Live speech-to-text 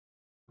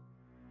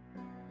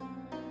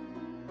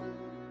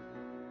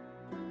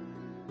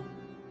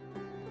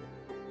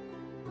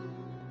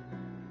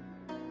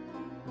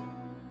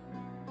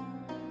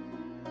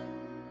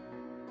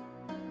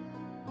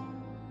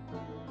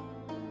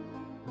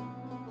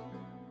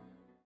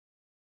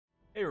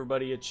Hey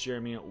everybody, it's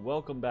Jeremy.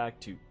 Welcome back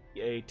to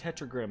EA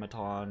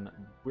Tetragrammaton,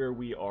 where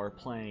we are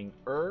playing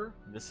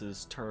This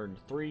is turn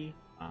 3,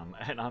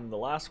 and I'm the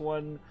last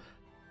one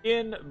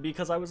in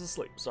because I was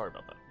asleep. Sorry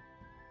about that.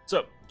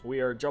 So, we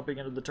are jumping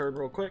into the turn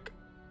real quick.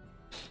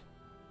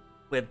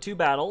 We have two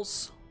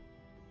battles.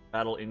 A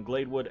battle in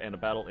Gladewood and a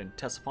battle in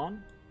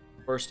Ctesiphon.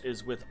 First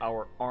is with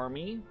our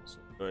army, so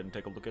go ahead and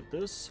take a look at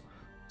this.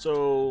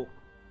 So,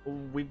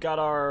 we've got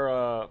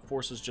our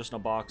forces just in a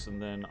box,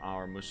 and then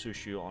our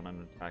Musushu on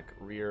an attack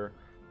rear.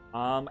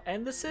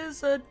 And this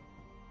is a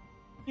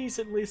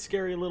decently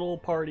scary little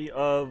party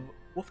of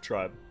Wolf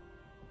Tribe.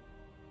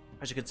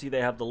 As you can see,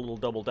 they have the little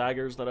double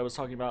daggers that I was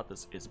talking about.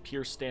 This is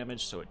pierce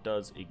damage, so it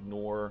does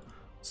ignore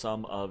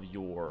some of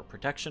your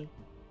protection.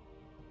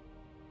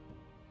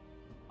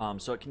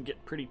 So it can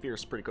get pretty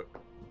fierce pretty quick.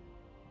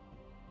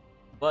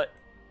 But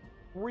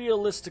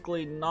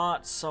realistically,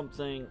 not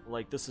something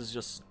like this is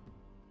just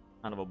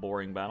kind of a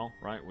boring battle,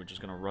 right? We're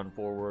just going to run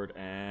forward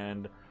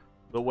and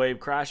the wave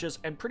crashes,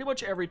 and pretty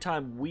much every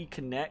time we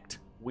connect,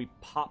 we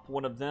pop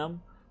one of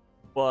them,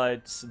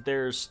 but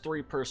there's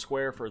 3 per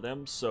square for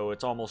them, so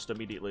it's almost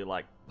immediately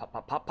like pop,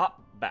 pop, pop,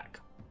 pop, back.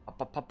 Pop,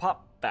 pop, pop,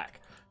 pop,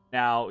 back.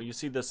 Now, you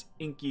see this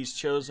Inky's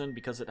Chosen,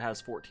 because it has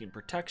 14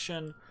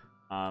 protection,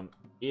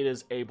 it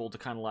is able to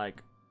kind of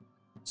like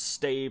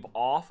stave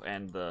off,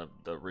 and the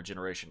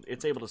regeneration,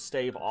 it's able to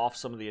stave off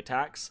some of the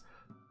attacks.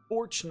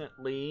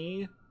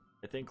 Fortunately,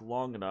 I think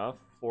long enough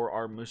for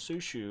our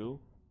Musushu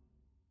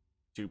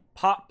to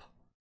pop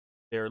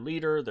their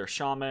leader, their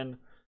shaman,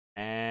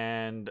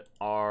 and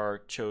our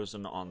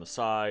chosen on the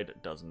side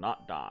does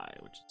not die,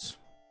 which is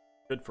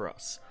good for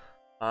us.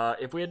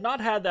 If we had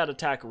not had that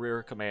attack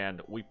rear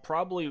command, we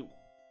probably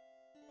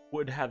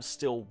would have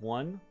still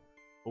won,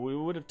 but we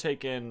would have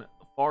taken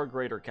far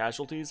greater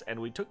casualties, and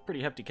we took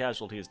pretty hefty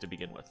casualties to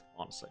begin with,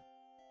 honestly.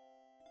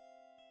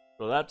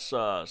 So that's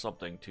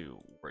something to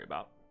worry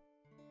about.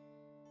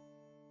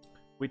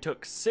 We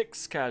took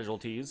 6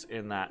 casualties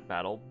in that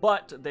battle,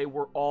 but they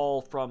were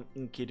all from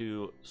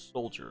Enkidu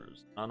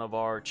soldiers. None of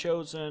our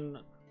chosen,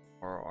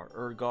 or our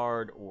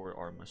Urguard, or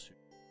our Musu.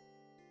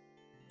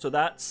 So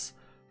that's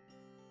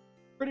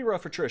pretty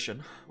rough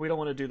attrition. We don't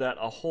want to do that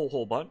a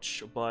whole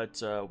bunch,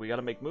 but we got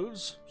to make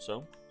moves,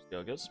 so see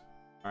how it goes.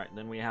 Alright,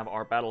 then we have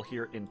our battle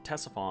here in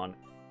Ctesiphon,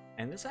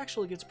 and this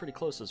actually gets pretty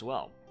close as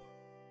well.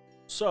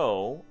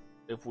 So,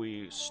 if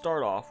we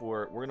start off,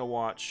 we're going to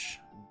watch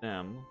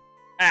them.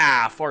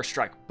 Ah, Far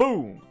Strike.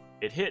 Boom!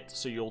 It hit,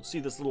 so you'll see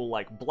this little,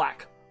 like,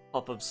 black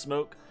puff of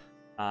smoke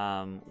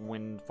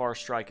when Far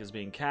Strike is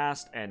being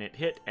cast, and it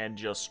hit and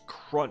just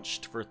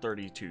crunched for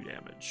 32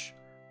 damage.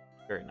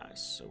 Very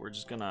nice. So we're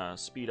just gonna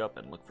speed up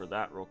and look for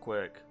that real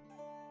quick.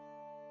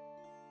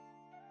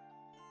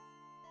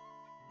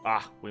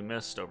 Ah, we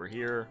missed over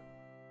here.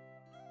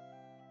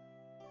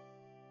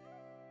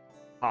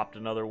 Popped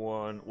another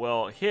one.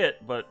 Well,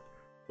 hit, but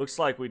looks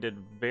like we did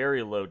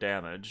very low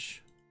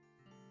damage.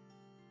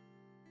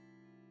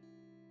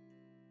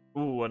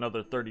 Ooh,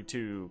 another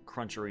 32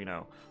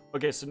 Cruncherino.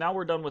 Okay, so now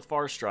we're done with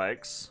Far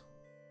Strikes.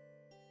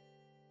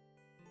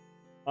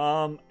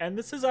 And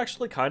this is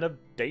actually kind of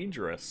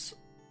dangerous.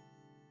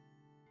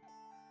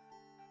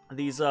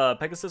 These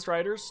Pegasus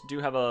Riders do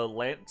have a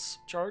lance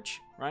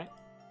charge, right?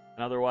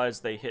 And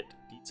otherwise they hit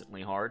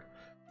decently hard.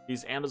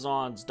 These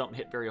Amazons don't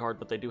hit very hard,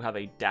 but they do have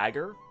a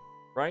dagger,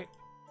 right?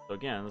 So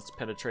again, it's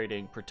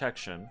penetrating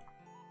protection.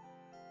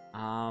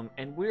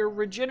 And we're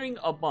regenerating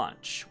a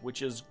bunch,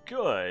 which is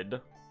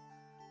good.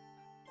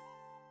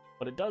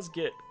 But it does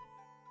get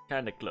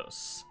kind of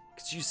close.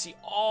 Because you see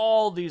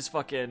all these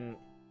fucking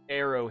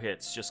arrow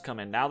hits just come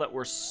in. Now that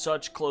we're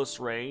such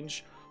close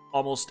range,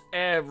 almost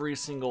every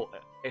single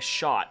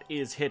shot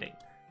is hitting.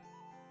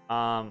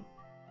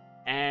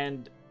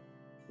 And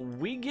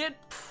we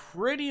get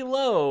pretty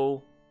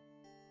low,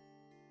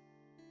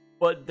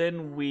 but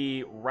then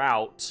we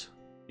rout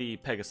the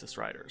Pegasus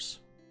Riders,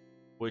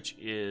 which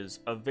is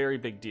a very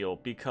big deal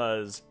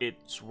because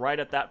it's right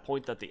at that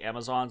point that the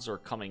Amazons are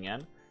coming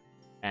in.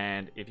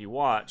 And if you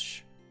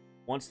watch,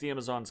 once the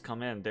Amazons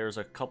come in, there's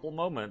a couple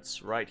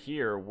moments right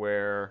here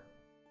where...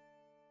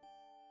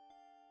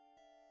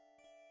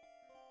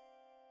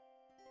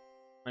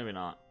 Maybe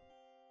not.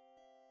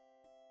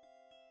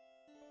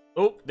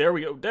 Oh, there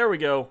we go. There we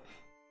go.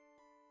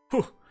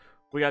 Whew.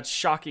 We got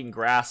Shocking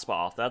Grasp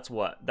off. That's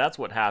what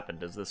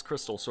happened, is this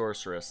Crystal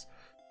Sorceress.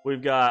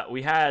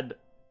 We had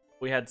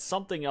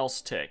something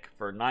else tick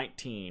for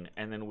 19,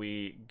 and then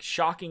we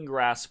Shocking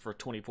Grasp for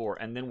 24,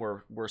 and then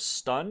we're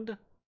stunned.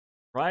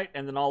 Right?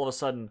 And then all of a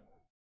sudden,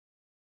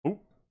 oop,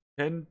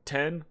 10,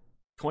 10,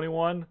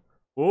 21.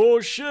 Oh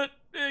shit,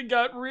 it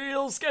got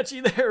real sketchy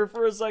there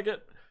for a second.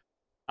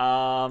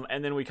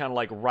 And then we kind of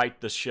like right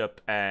the ship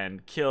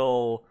and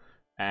kill,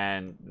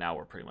 and now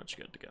we're pretty much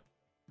good to go.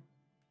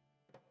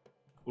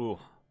 Ooh,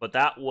 but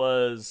that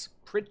was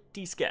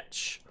pretty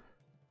sketch.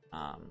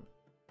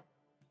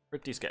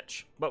 Pretty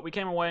sketch. But we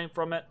came away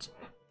from it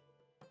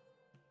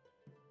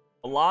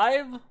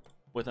alive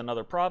with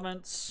another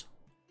province.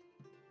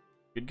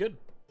 Good.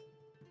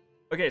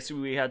 Okay, so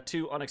we had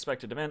 2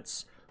 unexpected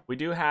events. We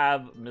do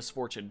have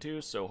Misfortune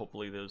too, so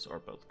hopefully those are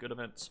both good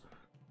events.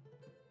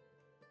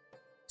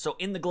 So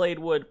in the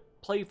Gladewood,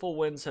 playful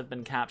winds have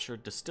been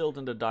captured, distilled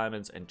into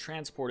diamonds, and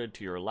transported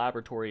to your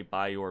laboratory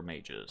by your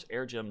mages.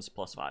 Air gems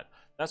 +5.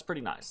 That's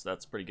pretty nice.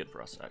 That's pretty good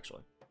for us,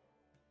 actually.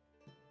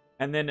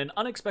 And then an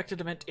unexpected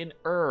event in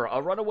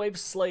a runaway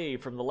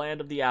slave from the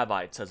land of the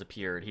Avites has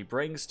appeared. He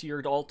brings to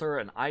your altar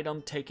an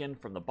item taken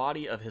from the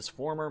body of his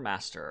former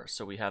master.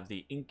 So we have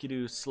the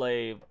Enkidu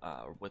slave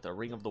with a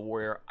ring of the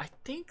warrior. I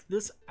think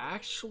this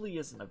actually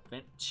is an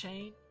event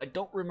chain. I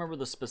don't remember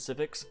the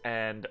specifics,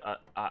 and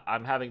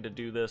I'm having to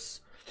do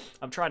this.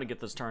 I'm trying to get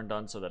this turn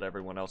done so that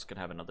everyone else can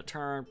have another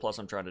turn. Plus,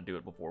 I'm trying to do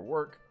it before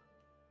work.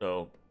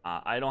 So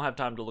I don't have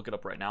time to look it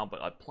up right now,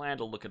 but I plan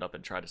to look it up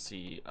and try to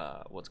see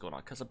what's going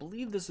on. Because I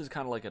believe this is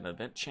kind of like an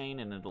event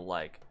chain, and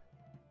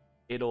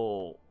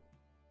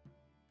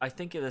I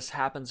think this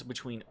happens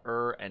between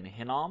and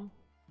Hinnom.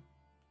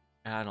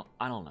 And I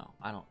don't know.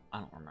 I don't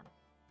remember.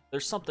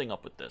 There's something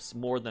up with this,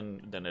 more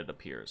than it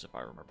appears, if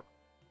I remember.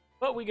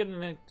 But we get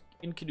an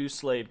Enkidu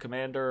slave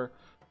commander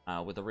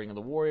with a ring of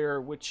the warrior,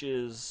 which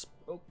is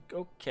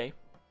okay,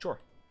 sure.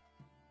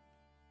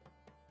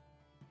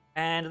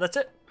 And that's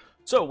it.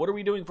 So, what are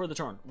we doing for the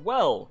turn?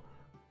 Well,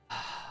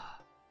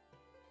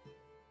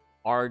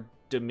 our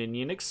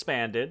Dominion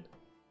expanded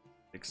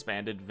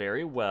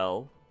very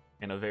well,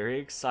 in a very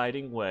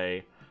exciting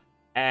way,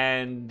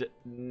 and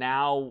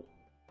now,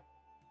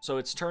 so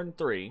it's turn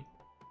 3,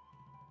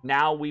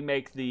 now we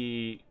make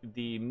the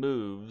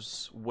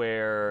moves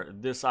where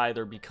this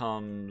either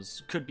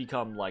could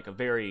become like a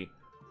very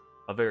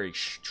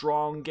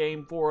strong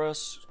game for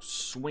us,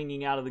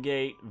 swinging out of the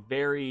gate,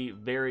 very,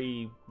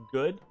 very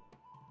good.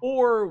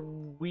 Or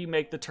we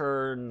make the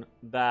turn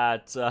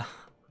that,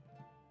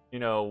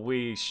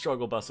 we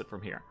struggle bus it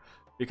from here.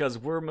 Because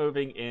we're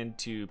moving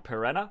into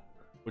Perenna,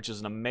 which is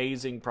an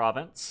amazing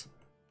province.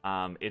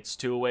 It's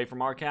 2 away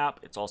from our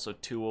cap. It's also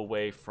 2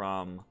 away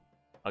from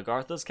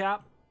Agartha's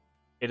cap.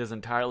 It is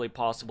entirely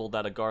possible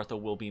that Agartha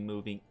will be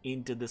moving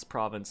into this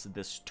province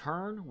this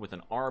turn with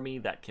an army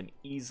that can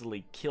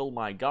easily kill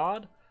my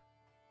god.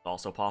 It's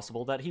also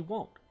possible that he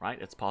won't, right?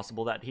 It's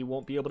possible that he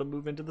won't be able to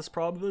move into this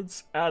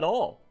province at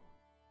all.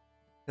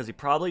 Because he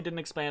probably didn't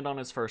expand on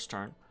his first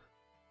turn.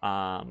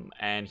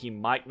 And he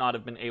might not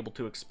have been able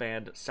to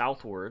expand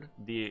southward.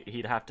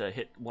 He'd have to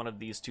hit one of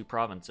these 2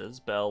 provinces,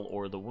 Bel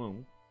or the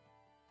Womb.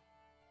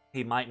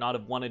 He might not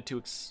have wanted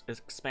to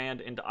expand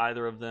into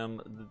either of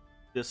them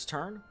this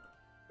turn,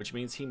 which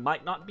means he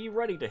might not be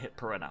ready to hit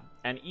Perenna.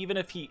 And even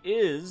if he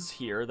is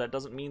here, that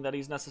doesn't mean that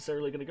he's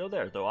necessarily going to go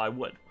there, though I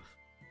would,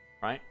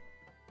 right?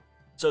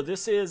 So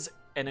this is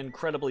an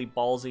incredibly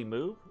ballsy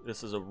move.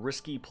 This is a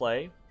risky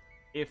play.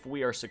 If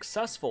we are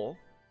successful,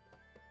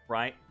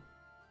 right,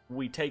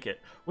 we take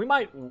it. We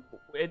might,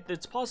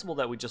 it's possible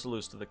that we just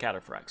lose to the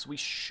Cataphracts. We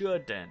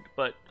shouldn't,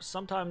 but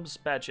sometimes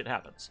bad shit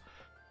happens.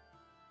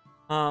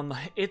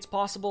 It's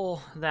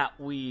possible that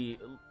we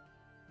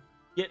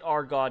get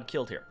our god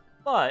killed here,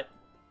 but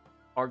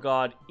our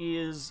god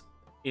is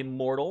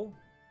immortal.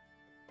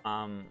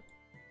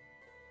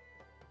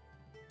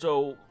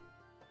 So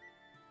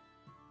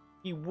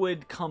he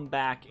would come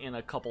back in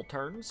a couple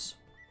turns.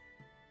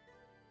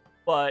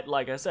 But,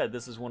 like I said,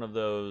 this is one of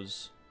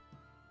those,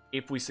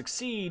 if we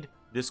succeed,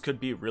 this could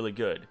be really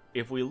good.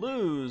 If we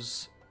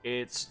lose,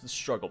 it's the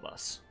struggle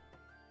bus.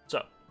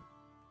 So,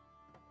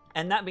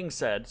 and that being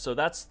said, so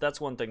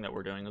that's one thing that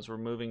we're doing, is we're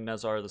moving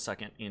Nezar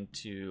II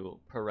into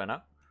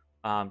Perenna.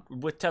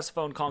 With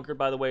Tesiphone conquered,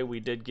 by the way, we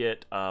did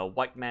get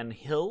White Man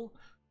Hill,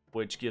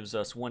 which gives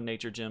us 1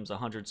 nature gems,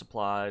 100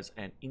 supplies,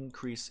 and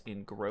increase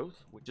in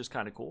growth, which is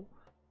kind of cool.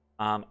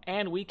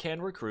 And we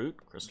can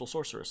recruit Crystal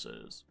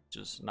Sorceresses, which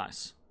is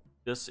nice.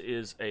 This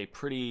is a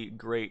pretty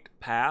great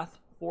path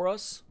for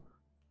us.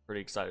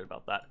 Pretty excited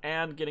about that.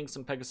 And getting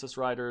some Pegasus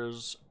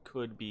Riders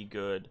could be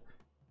good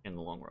in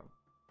the long run.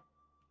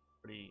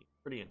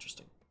 Pretty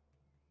interesting.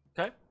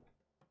 Okay.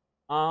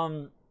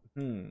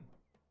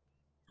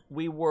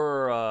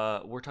 We're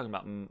talking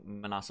about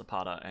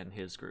Manasapata and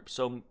his group.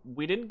 So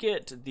we didn't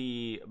get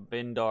the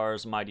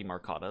Bendar's Mighty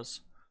Marcadas.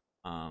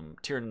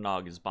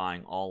 Tirnanog is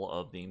buying all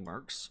of the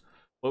mercs.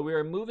 But we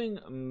are moving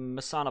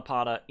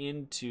Masanapada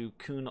into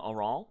Kun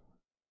Aral,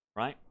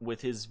 right,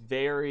 with his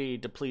very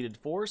depleted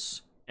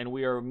force, and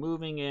we are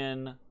moving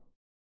in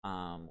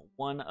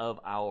one of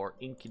our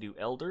Enkidu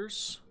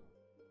elders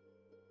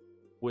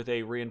with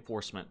a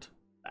reinforcement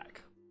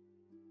back.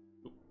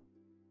 Ooh.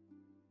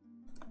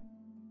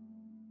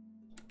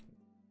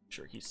 Make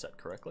sure he's set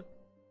correctly.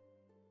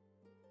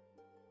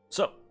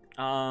 So,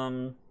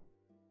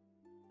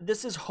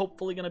 this is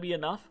hopefully going to be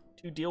enough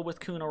to deal with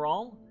Kun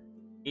Aral.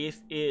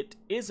 If it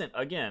isn't,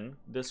 again,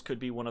 this could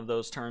be one of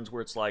those turns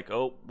where it's like,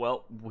 oh,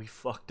 well, we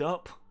fucked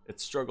up.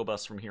 It's struggle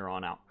bus from here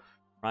on out,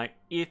 right?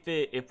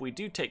 If we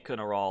do take Kun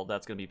Aral,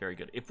 that's going to be very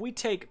good. If we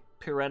take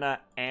Perenna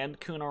and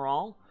Kun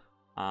Aral,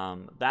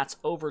 that's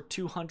over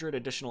 200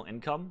 additional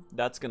income.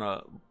 That's going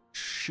to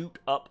shoot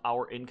up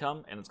our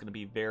income, and it's going to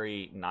be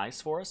very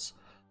nice for us.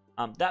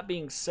 That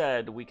being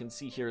said, we can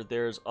see here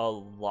there's a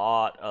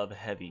lot of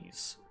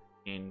heavies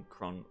in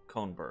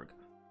Kronberg.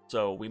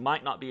 So we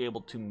might not be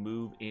able to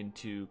move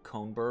into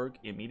Kronberg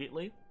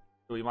immediately.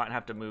 So we might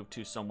have to move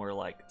to somewhere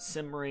like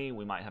Simri.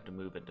 We might have to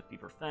move into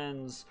Fever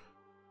Fens.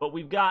 But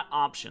we've got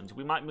options.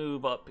 We might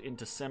move up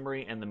into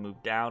Simri and then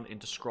move down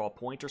into Scrawl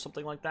Point or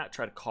something like that.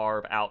 Try to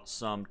carve out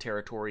some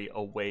territory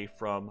away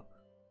from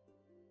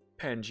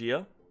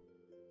Pangaea.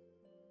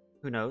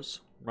 Who knows,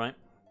 right?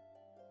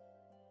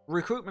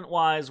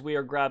 Recruitment-wise, we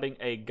are grabbing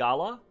a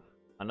Gala,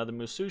 another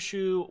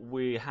Musushu.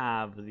 We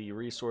have the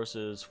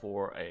resources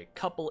for a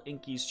couple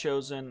Inkies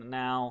chosen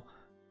now,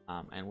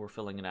 and we're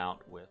filling it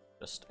out with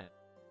just...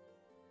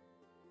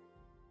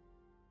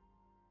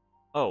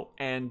 Oh,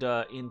 and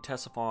in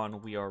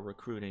Ctesiphon, we are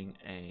recruiting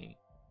a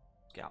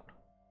scout.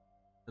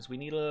 Because we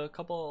need a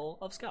couple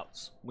of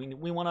scouts.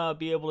 We want to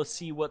be able to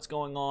see what's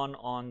going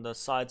on the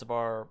sides of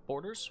our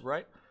borders,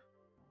 right?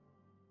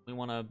 We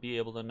want to be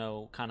able to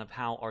know kind of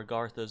how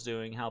Argartha is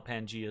doing, how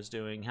Pangaea is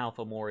doing, how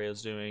Fomoria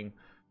is doing.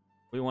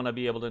 We want to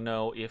be able to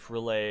know if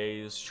Relay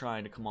is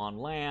trying to come on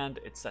land,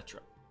 etc.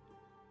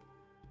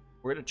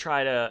 We're going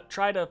to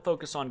try to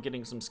focus on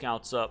getting some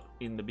scouts up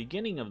in the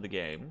beginning of the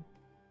game,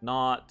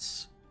 not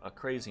a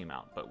crazy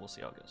amount, but we'll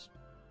see how it goes.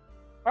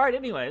 Alright,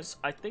 anyways,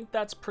 I think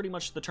that's pretty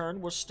much the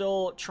turn. We're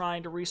still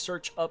trying to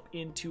research up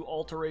into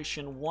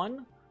Alteration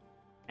 1,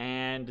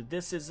 and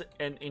this is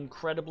an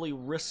incredibly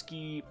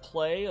risky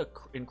play, an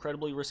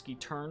incredibly risky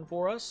turn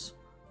for us.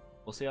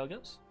 We'll see how it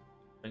goes.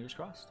 Fingers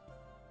crossed.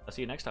 I'll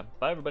see you next time.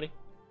 Bye, everybody.